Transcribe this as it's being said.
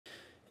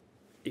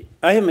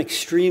I am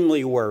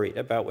extremely worried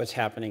about what's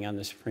happening on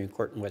the Supreme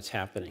Court and what's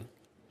happening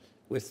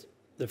with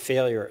the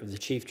failure of the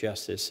Chief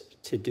Justice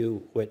to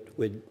do what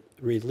would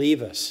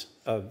relieve us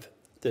of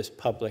this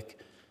public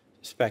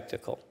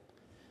spectacle.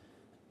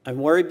 I'm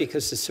worried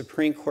because the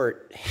Supreme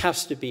Court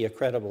has to be a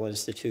credible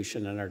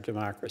institution in our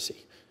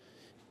democracy.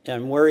 And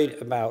I'm worried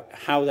about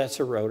how that's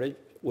eroded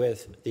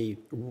with the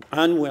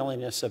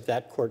unwillingness of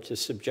that court to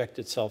subject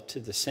itself to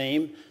the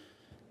same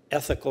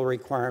ethical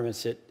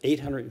requirements that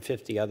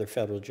 850 other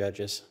federal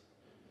judges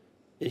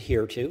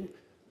adhere to.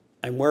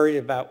 I'm worried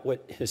about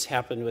what has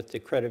happened with the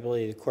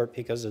credibility of the court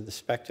because of the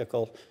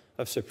spectacle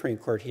of Supreme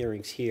Court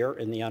hearings here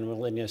and the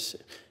unwillingness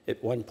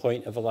at one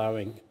point of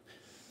allowing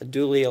a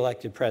duly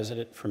elected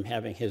president from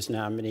having his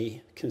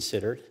nominee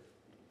considered.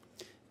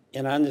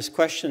 And on this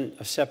question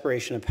of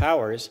separation of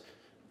powers,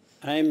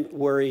 I'm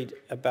worried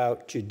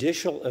about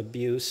judicial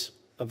abuse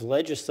of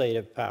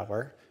legislative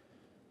power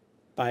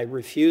by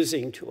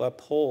refusing to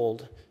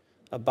uphold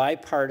a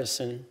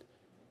bipartisan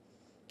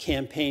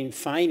campaign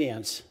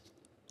finance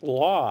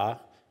law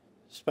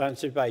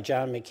sponsored by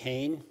John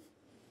McCain,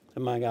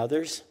 among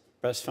others,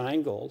 Russ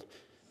Feingold,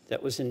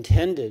 that was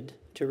intended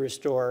to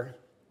restore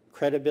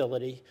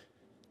credibility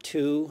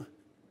to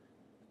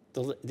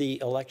the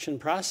election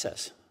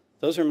process.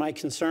 Those are my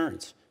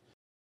concerns.